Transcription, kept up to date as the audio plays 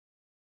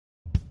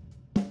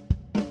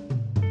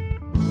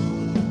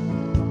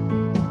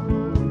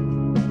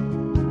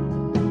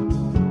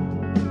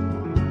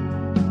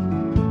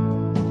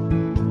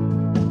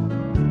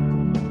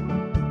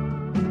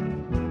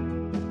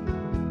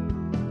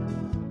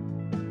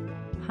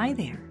Hi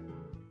there.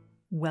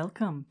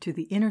 Welcome to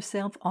the Inner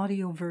Self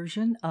audio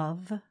version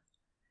of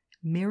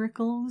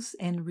Miracles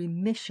and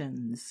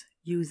Remissions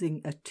Using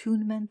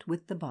Attunement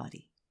with the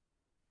Body,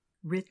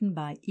 written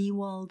by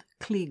Ewald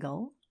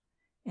Kliegel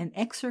and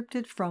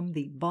excerpted from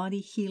the Body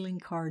Healing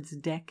Cards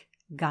Deck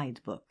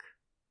Guidebook.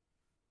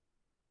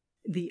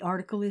 The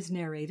article is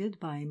narrated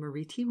by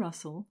Marie T.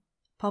 Russell,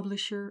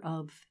 publisher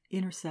of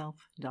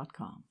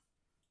InnerSelf.com.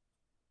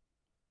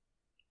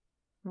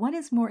 What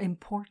is more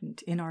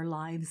important in our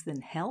lives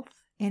than health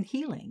and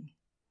healing?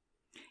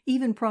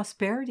 Even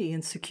prosperity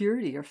and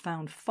security are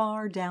found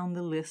far down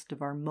the list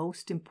of our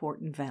most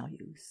important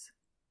values.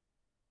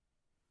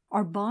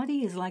 Our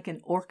body is like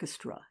an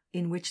orchestra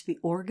in which the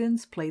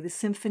organs play the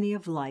symphony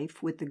of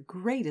life with the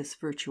greatest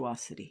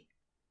virtuosity.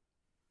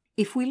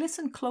 If we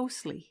listen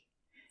closely,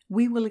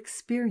 we will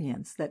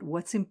experience that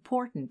what's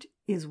important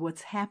is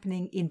what's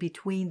happening in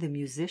between the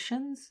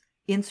musicians,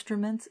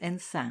 instruments, and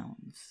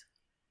sounds.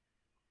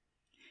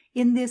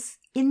 In this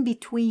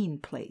in-between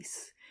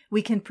place,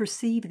 we can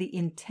perceive the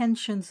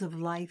intentions of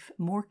life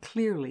more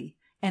clearly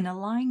and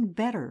align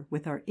better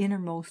with our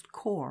innermost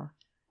core,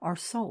 our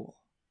soul.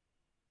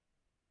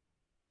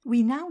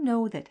 We now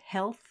know that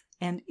health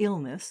and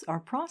illness are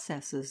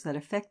processes that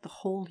affect the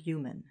whole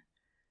human.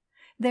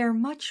 They are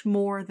much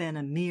more than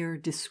a mere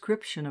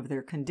description of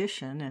their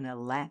condition and a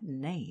Latin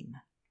name.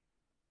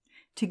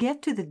 To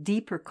get to the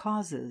deeper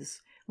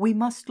causes, we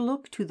must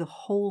look to the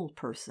whole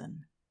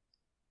person.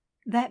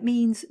 That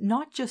means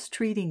not just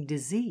treating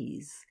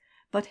disease,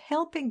 but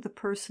helping the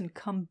person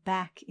come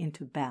back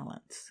into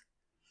balance.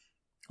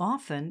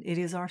 Often it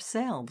is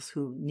ourselves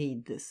who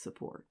need this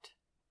support.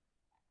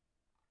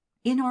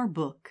 In our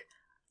book,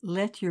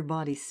 Let Your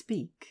Body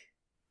Speak,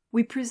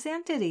 we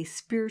presented a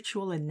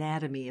spiritual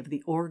anatomy of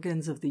the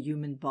organs of the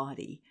human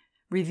body,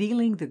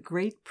 revealing the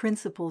great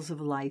principles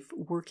of life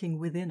working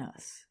within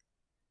us.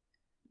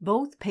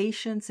 Both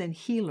patients and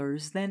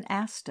healers then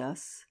asked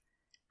us,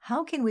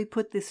 how can we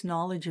put this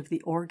knowledge of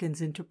the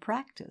organs into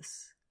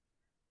practice?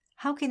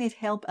 How can it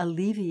help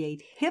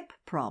alleviate hip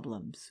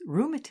problems,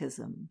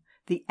 rheumatism,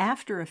 the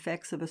after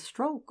effects of a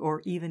stroke,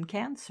 or even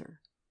cancer?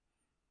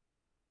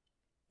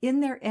 In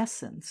their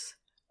essence,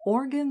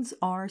 organs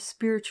are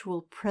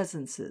spiritual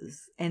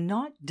presences and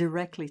not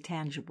directly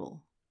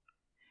tangible.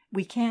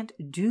 We can't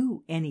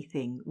do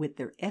anything with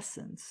their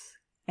essence,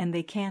 and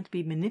they can't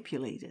be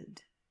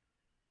manipulated.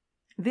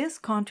 This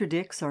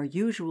contradicts our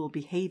usual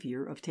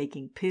behavior of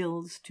taking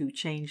pills to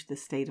change the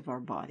state of our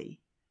body.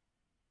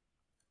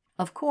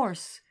 Of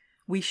course,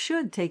 we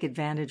should take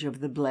advantage of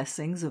the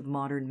blessings of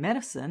modern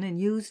medicine and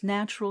use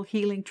natural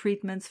healing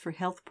treatments for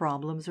health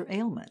problems or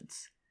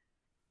ailments.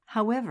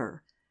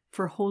 However,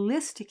 for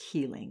holistic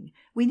healing,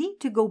 we need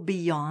to go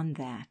beyond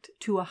that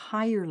to a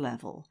higher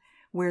level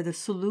where the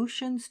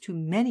solutions to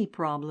many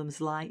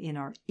problems lie in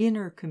our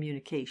inner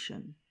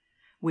communication,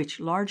 which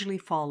largely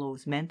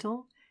follows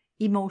mental,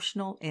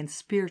 emotional, and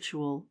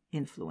spiritual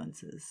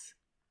influences.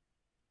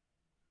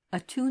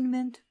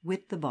 Attunement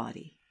with the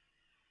body.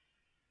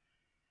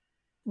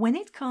 When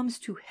it comes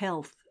to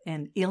health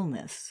and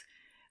illness,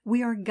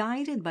 we are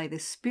guided by the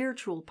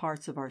spiritual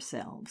parts of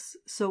ourselves,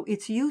 so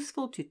it's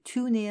useful to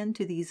tune in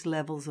to these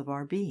levels of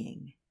our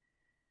being.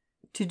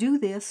 To do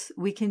this,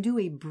 we can do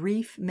a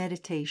brief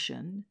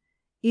meditation,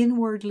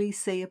 inwardly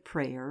say a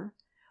prayer,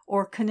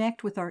 or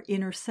connect with our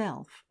inner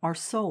self, our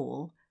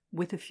soul,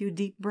 with a few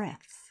deep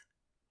breaths.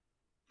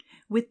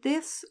 With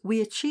this, we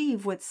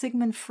achieve what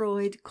Sigmund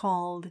Freud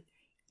called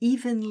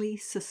evenly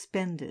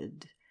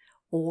suspended,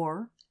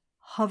 or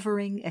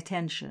hovering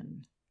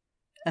attention,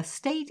 a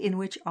state in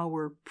which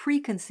our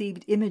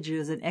preconceived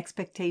images and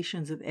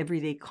expectations of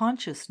everyday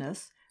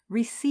consciousness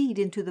recede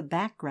into the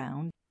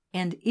background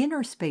and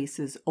inner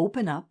spaces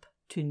open up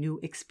to new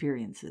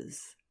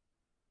experiences.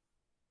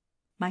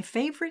 My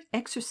favorite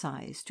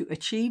exercise to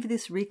achieve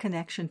this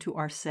reconnection to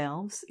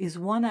ourselves is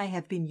one I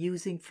have been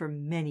using for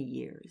many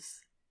years.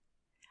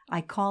 I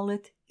call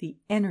it the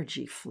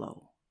energy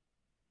flow.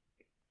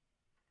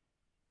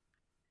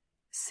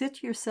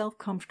 Sit yourself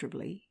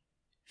comfortably,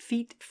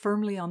 feet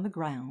firmly on the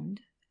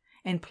ground,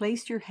 and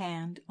place your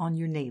hand on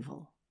your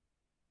navel.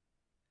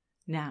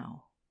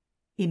 Now,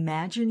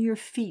 imagine your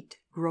feet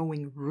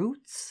growing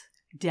roots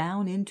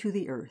down into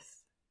the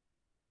earth.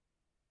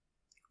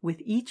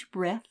 With each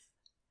breath,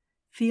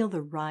 feel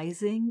the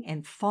rising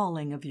and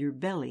falling of your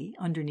belly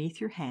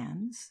underneath your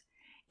hands,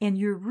 and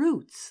your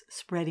roots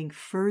spreading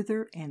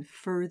further and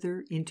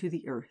further into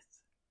the earth.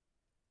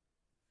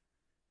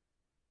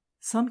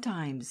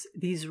 Sometimes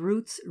these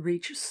roots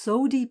reach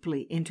so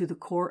deeply into the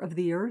core of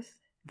the earth,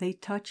 they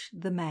touch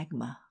the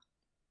magma.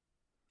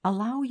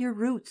 Allow your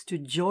roots to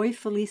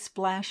joyfully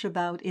splash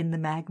about in the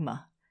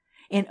magma,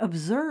 and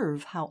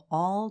observe how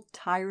all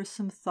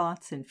tiresome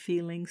thoughts and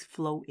feelings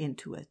flow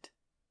into it.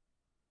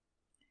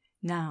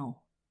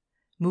 Now,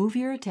 move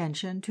your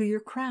attention to your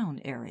crown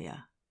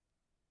area.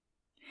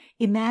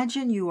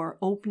 Imagine you are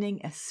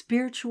opening a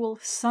spiritual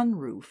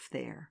sunroof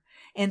there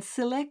and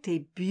select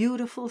a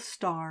beautiful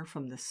star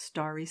from the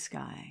starry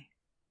sky.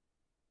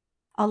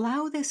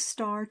 Allow this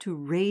star to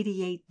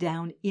radiate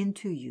down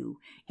into you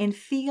and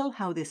feel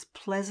how this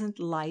pleasant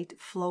light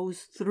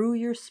flows through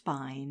your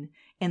spine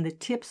and the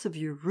tips of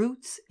your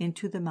roots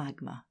into the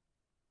magma.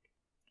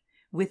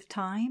 With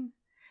time,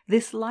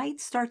 this light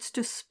starts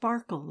to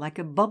sparkle like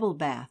a bubble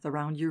bath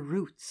around your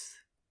roots.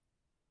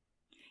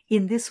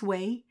 In this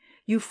way,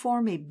 you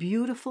form a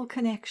beautiful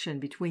connection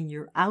between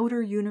your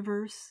outer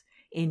universe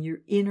and your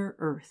inner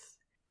earth,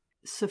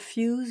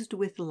 suffused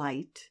with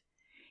light,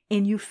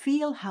 and you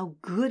feel how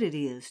good it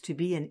is to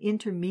be an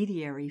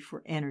intermediary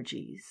for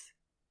energies.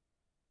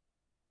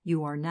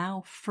 You are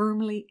now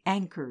firmly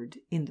anchored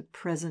in the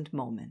present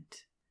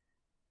moment.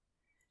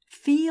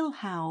 Feel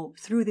how,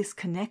 through this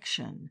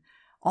connection,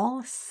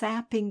 all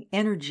sapping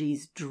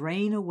energies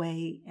drain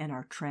away and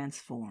are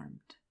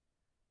transformed.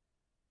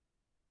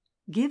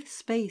 Give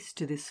space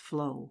to this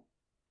flow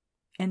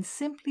and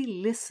simply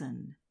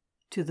listen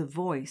to the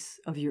voice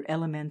of your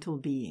elemental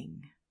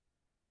being.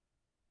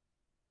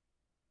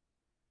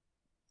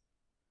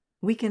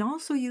 We can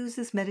also use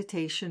this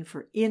meditation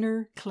for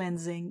inner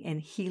cleansing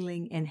and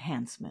healing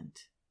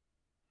enhancement.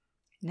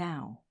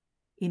 Now,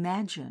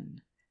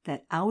 imagine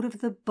that out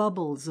of the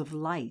bubbles of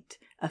light,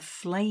 a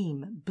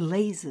flame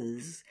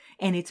blazes,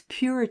 and its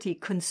purity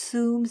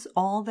consumes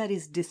all that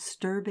is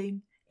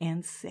disturbing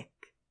and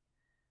sick.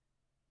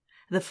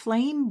 The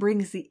flame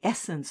brings the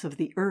essence of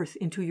the earth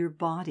into your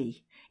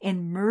body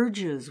and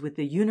merges with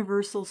the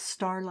universal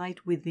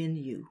starlight within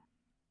you.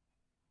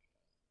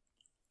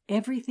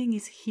 Everything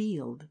is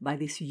healed by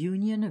this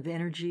union of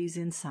energies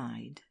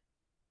inside.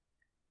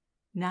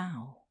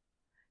 Now,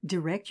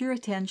 direct your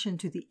attention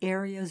to the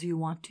areas you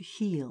want to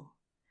heal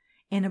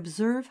and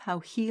observe how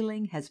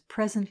healing has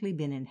presently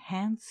been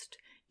enhanced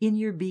in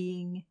your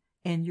being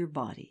and your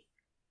body.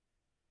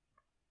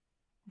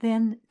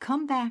 Then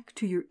come back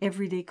to your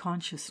everyday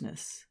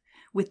consciousness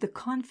with the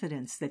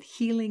confidence that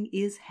healing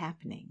is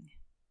happening.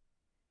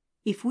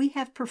 If we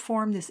have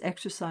performed this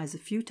exercise a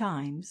few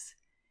times,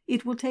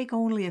 it will take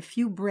only a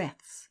few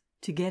breaths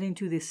to get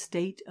into this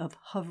state of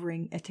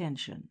hovering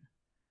attention.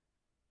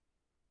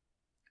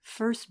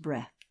 First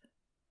breath.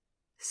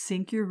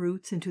 Sink your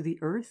roots into the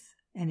earth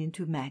and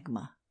into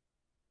magma.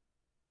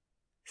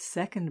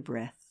 Second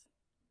breath.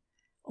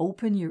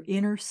 Open your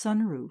inner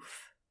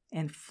sunroof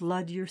and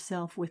flood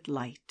yourself with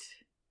light.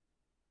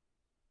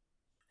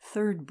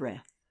 Third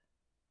breath.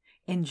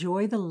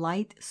 Enjoy the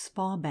light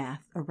spa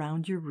bath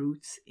around your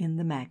roots in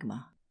the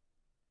magma.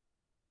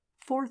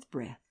 Fourth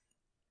breath.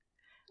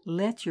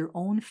 Let your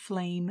own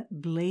flame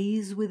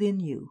blaze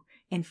within you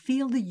and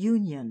feel the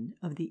union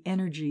of the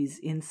energies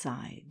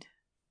inside.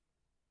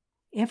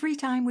 Every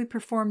time we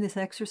perform this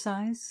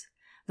exercise,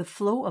 the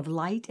flow of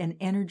light and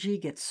energy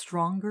gets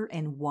stronger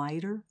and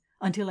wider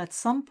until at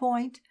some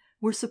point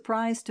we're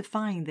surprised to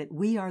find that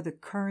we are the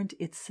current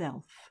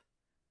itself.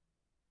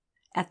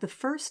 At the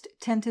first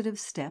tentative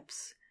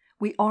steps,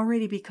 we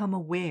already become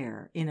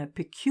aware in a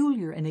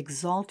peculiar and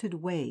exalted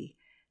way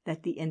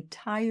that the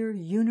entire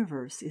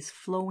universe is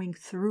flowing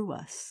through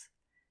us,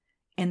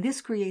 and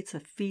this creates a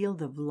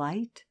field of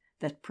light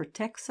that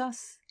protects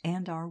us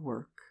and our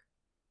work.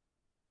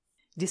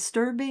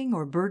 Disturbing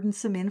or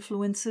burdensome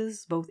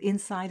influences, both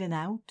inside and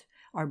out,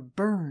 are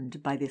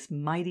burned by this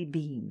mighty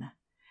beam,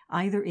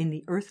 either in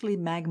the earthly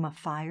magma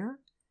fire,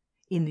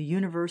 in the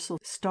universal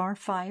star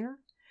fire,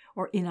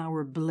 or in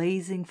our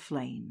blazing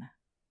flame.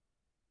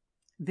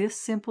 This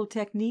simple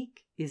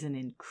technique is an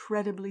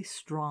incredibly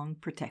strong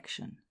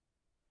protection.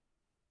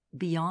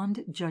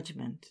 Beyond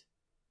judgment,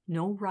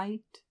 no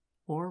right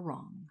or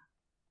wrong.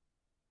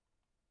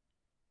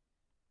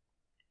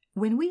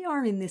 When we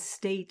are in this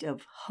state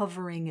of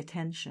hovering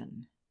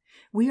attention,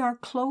 we are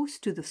close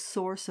to the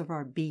source of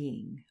our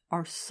being,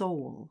 our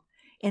soul,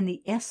 and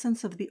the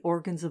essence of the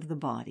organs of the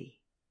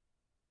body.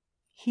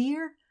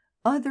 Here,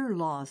 other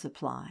laws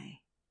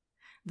apply.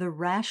 The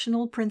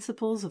rational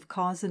principles of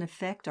cause and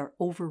effect are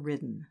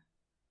overridden.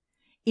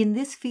 In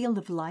this field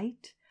of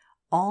light,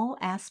 all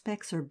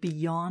aspects are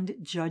beyond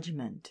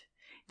judgment.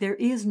 There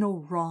is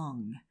no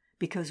wrong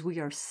because we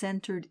are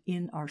centered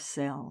in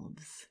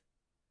ourselves.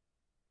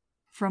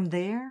 From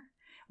there,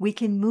 we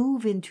can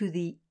move into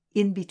the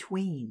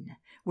in-between,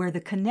 where the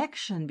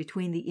connection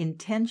between the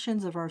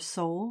intentions of our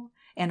soul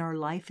and our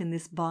life in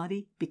this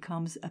body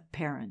becomes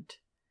apparent.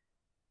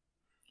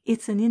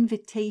 It's an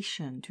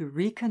invitation to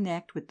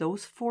reconnect with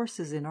those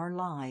forces in our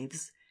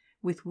lives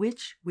with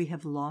which we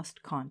have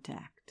lost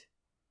contact.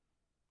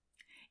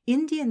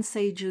 Indian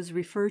sages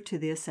refer to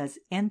this as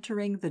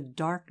entering the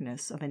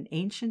darkness of an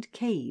ancient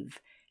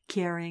cave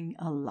carrying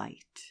a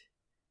light.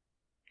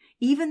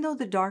 Even though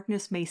the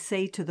darkness may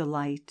say to the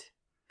light,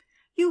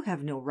 "You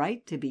have no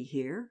right to be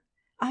here.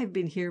 I've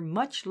been here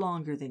much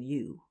longer than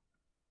you,"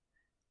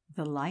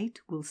 the light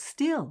will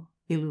still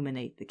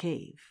illuminate the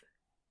cave.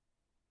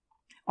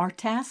 Our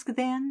task,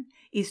 then,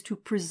 is to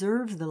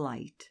preserve the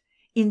light,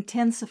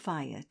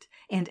 intensify it,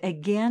 and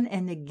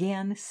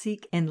again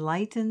seek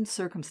enlightened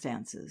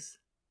circumstances.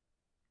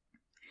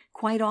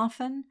 Quite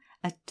often,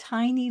 a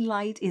tiny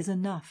light is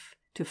enough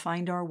to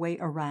find our way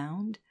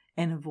around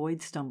and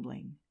avoid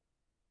stumbling.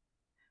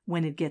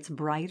 When it gets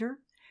brighter,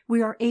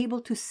 we are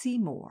able to see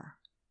more.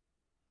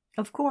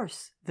 Of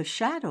course, the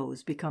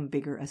shadows become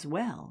bigger as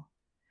well,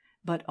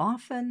 but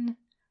often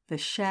the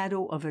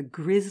shadow of a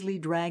grisly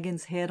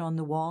dragon's head on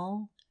the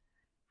wall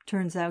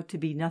turns out to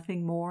be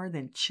nothing more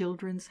than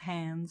children's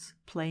hands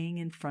playing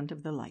in front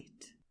of the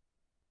light.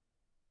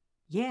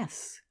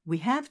 Yes, we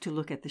have to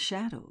look at the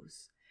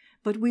shadows,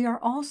 but we are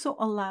also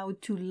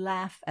allowed to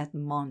laugh at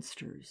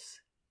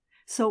monsters.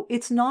 So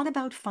it's not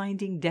about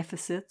finding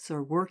deficits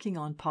or working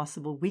on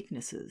possible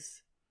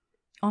weaknesses.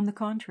 On the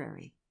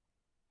contrary,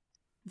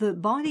 the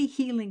body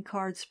healing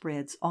card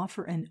spreads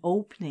offer an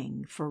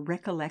opening for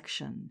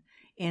recollection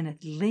and a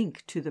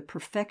link to the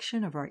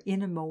perfection of our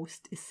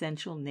innermost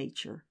essential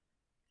nature.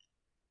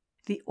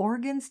 The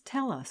organs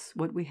tell us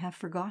what we have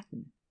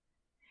forgotten,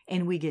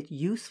 and we get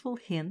useful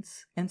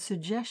hints and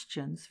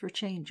suggestions for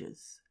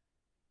changes.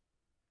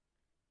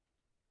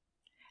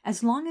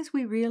 As long as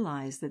we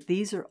realize that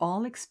these are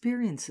all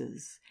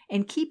experiences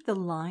and keep the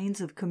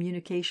lines of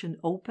communication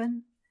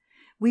open,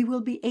 we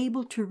will be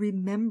able to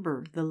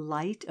remember the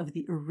light of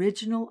the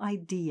original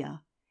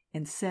idea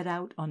and set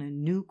out on a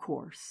new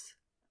course.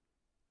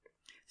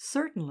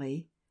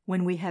 Certainly,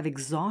 when we have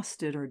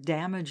exhausted or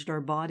damaged our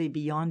body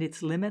beyond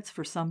its limits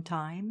for some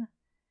time,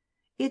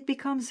 it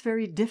becomes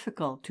very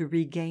difficult to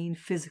regain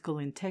physical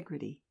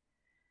integrity.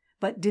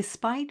 But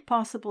despite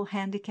possible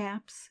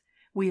handicaps,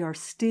 we are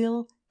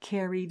still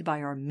carried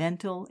by our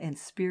mental and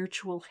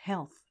spiritual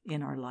health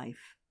in our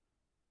life.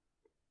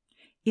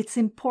 It's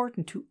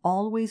important to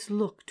always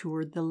look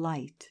toward the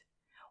light,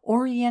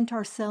 orient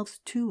ourselves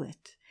to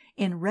it,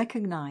 and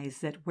recognize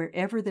that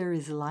wherever there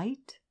is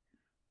light,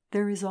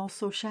 there is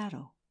also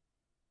shadow.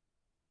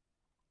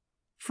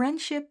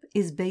 Friendship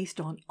is based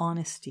on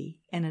honesty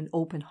and an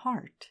open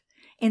heart,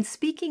 and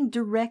speaking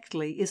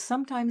directly is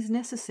sometimes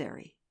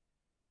necessary.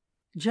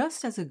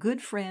 Just as a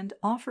good friend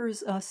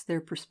offers us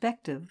their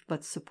perspective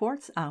but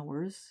supports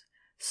ours,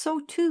 so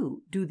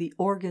too do the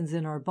organs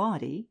in our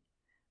body,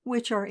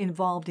 which are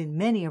involved in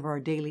many of our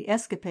daily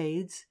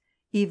escapades,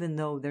 even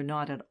though they're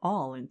not at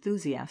all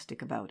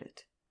enthusiastic about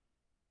it.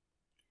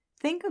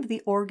 Think of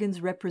the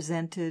organs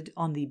represented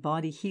on the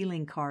body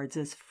healing cards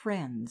as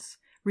friends,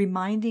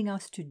 reminding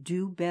us to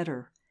do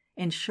better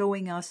and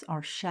showing us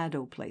our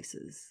shadow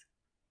places.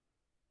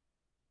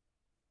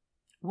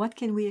 What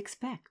can we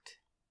expect?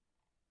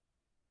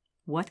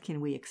 What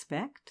can we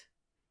expect?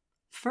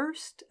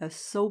 First, a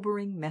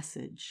sobering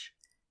message: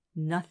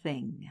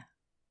 nothing.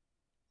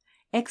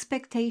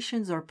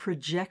 Expectations are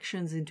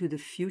projections into the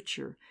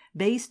future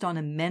based on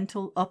a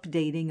mental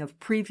updating of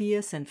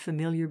previous and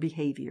familiar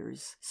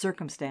behaviors,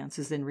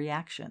 circumstances, and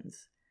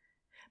reactions.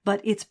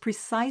 But it's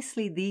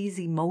precisely these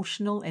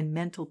emotional and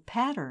mental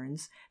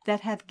patterns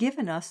that have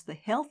given us the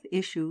health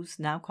issues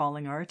now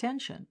calling our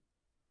attention.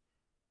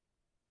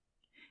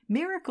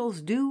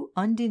 Miracles do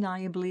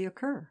undeniably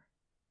occur.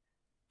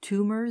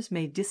 Tumors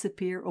may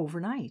disappear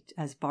overnight,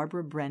 as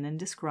Barbara Brennan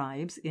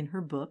describes in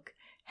her book,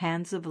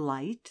 Hands of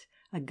Light,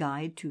 A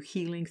Guide to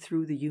Healing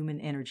Through the Human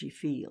Energy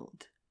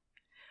Field.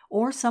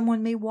 Or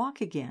someone may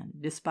walk again,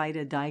 despite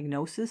a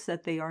diagnosis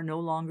that they are no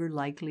longer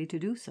likely to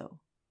do so.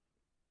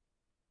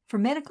 For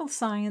medical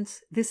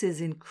science, this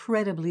is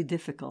incredibly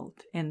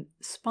difficult, and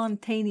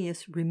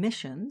spontaneous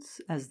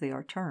remissions, as they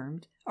are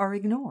termed, are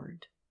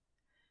ignored.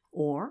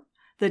 Or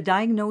the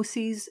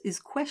diagnosis is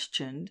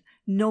questioned,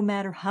 no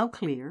matter how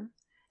clear,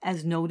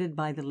 as noted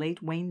by the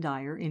late Wayne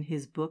Dyer in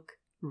his book,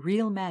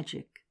 Real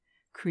Magic: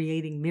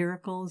 Creating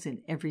Miracles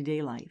in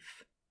Everyday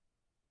Life.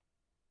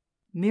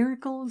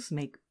 Miracles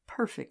make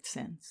perfect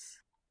sense.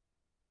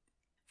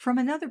 From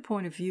another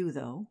point of view,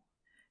 though,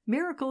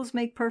 miracles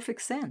make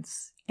perfect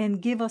sense and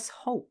give us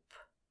hope.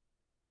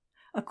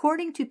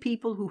 According to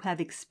people who have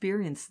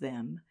experienced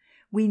them,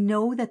 we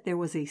know that there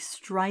was a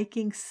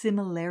striking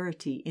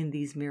similarity in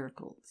these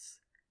miracles.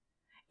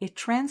 A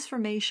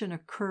transformation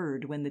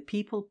occurred when the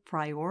people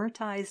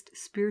prioritized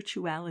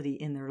spirituality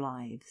in their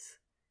lives.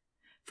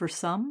 For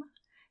some,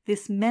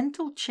 this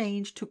mental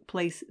change took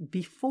place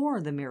before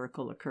the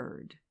miracle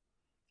occurred,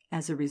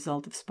 as a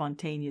result of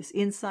spontaneous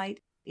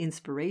insight,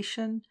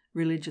 inspiration,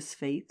 religious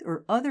faith,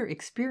 or other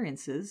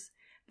experiences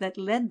that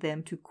led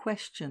them to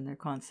question their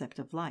concept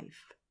of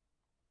life.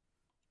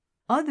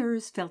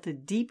 Others felt a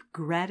deep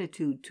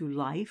gratitude to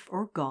life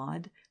or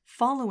God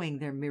following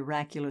their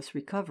miraculous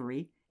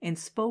recovery and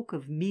spoke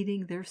of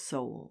meeting their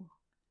soul.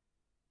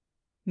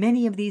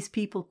 Many of these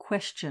people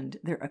questioned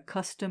their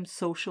accustomed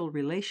social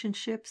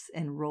relationships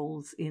and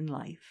roles in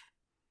life.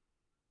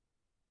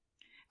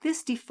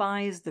 This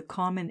defies the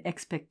common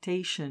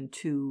expectation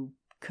to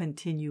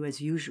continue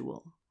as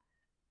usual.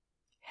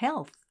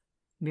 Health,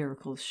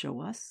 miracles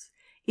show us,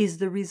 is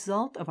the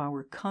result of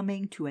our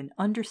coming to an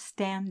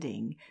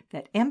understanding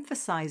that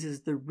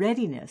emphasizes the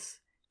readiness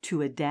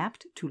to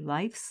adapt to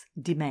life's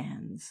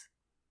demands.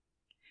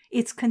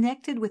 It's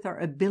connected with our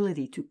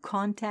ability to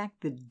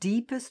contact the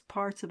deepest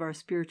parts of our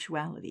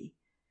spirituality,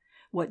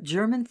 what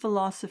German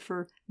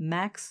philosopher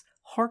Max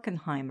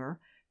Horkheimer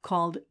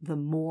called the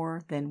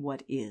more than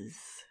what is.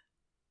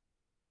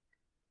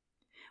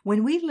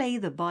 When we lay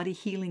the body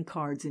healing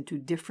cards into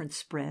different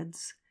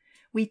spreads,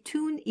 we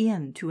tune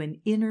in to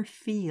an inner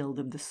field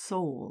of the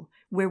soul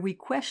where we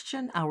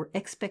question our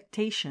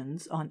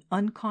expectations on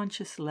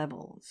unconscious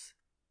levels.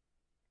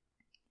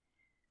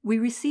 We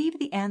receive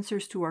the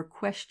answers to our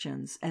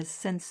questions as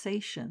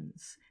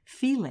sensations,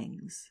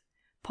 feelings,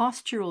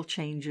 postural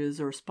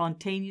changes, or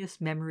spontaneous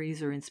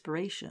memories or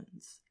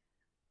inspirations.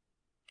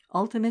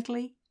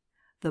 Ultimately,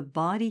 the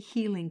body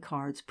healing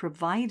cards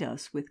provide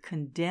us with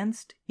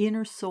condensed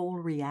inner soul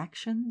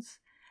reactions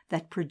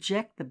that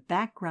project the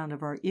background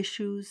of our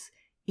issues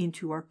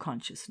into our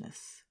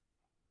consciousness.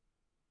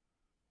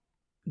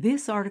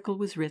 This article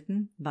was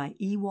written by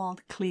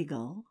Ewald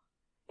Kliegel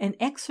and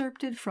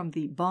excerpted from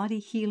the Body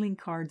Healing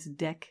Cards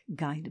Deck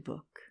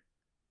Guidebook.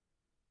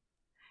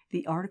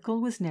 The article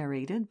was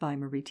narrated by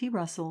Marie T.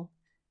 Russell,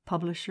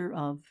 publisher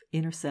of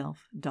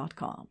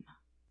InnerSelf.com.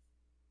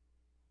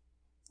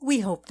 We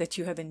hope that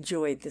you have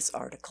enjoyed this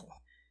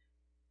article.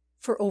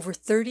 For over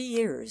 30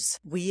 years,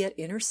 we at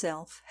Inner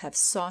Self have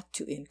sought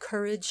to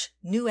encourage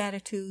new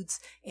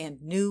attitudes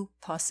and new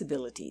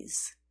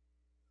possibilities.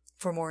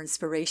 For more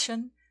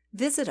inspiration,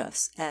 visit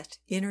us at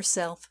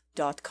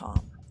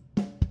InnerSelf.com.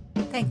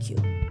 Thank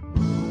you.